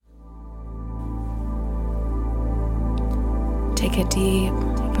Take a deep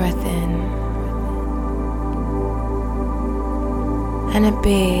breath in and a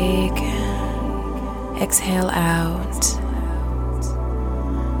big exhale out.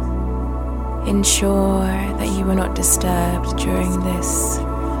 Ensure that you are not disturbed during this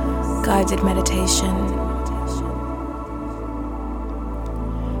guided meditation.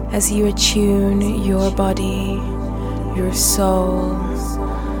 As you attune your body, your soul,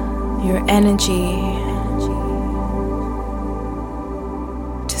 your energy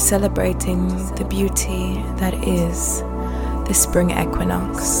to celebrating the beauty that is the spring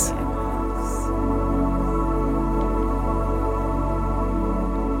equinox.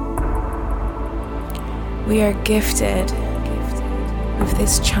 We are gifted with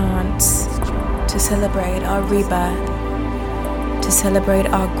this chance to celebrate our rebirth, to celebrate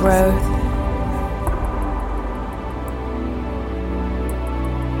our growth.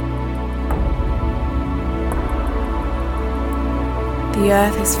 The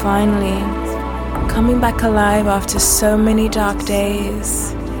earth is finally coming back alive after so many dark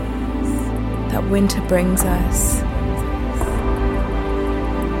days that winter brings us.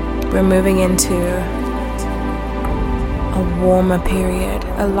 We're moving into a warmer period,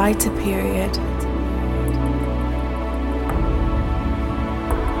 a lighter period.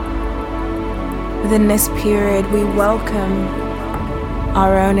 Within this period, we welcome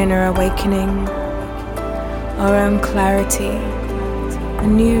our own inner awakening, our own clarity, a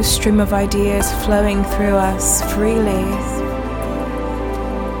new stream of ideas flowing through us freely.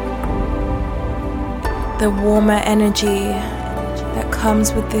 The warmer energy that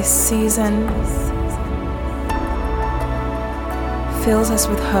comes with this season fills us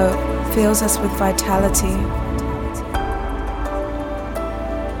with hope, fills us with vitality.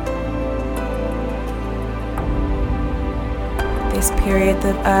 This period,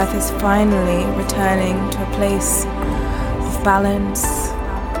 the earth is finally returning to a place of balance,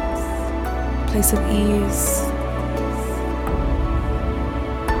 place of ease.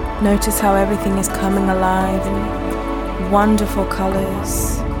 Notice how everything is coming alive in wonderful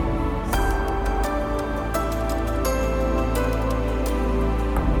colors.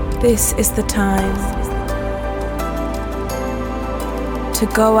 This is the time to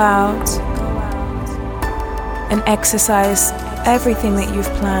go out and exercise everything that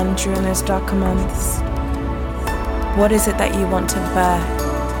you've planned during those darker months. What is it that you want to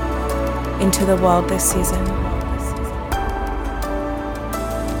birth into the world this season?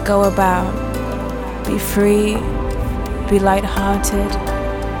 Go about, be free, be lighthearted.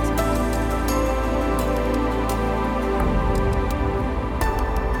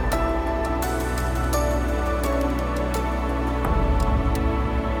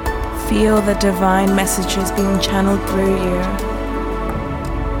 Feel the divine messages being channeled through you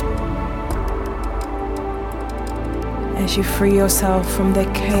as you free yourself from the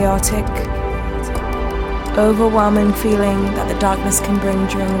chaotic, overwhelming feeling that the darkness can bring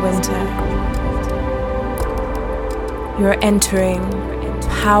during winter. You're entering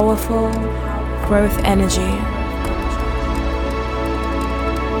powerful growth energy.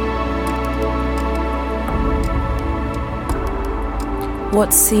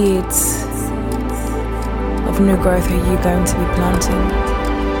 What seeds of new growth are you going to be planting?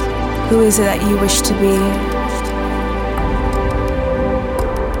 Who is it that you wish to be?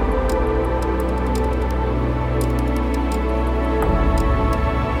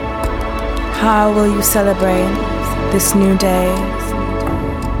 How will you celebrate this new day?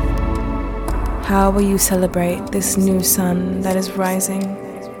 How will you celebrate this new sun that is rising?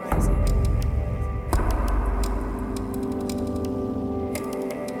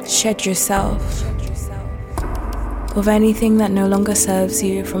 Shed yourself of anything that no longer serves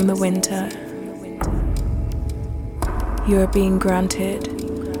you from the winter. You are being granted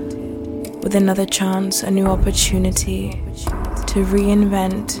with another chance, a new opportunity to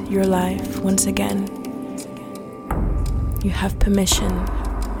reinvent your life once again. You have permission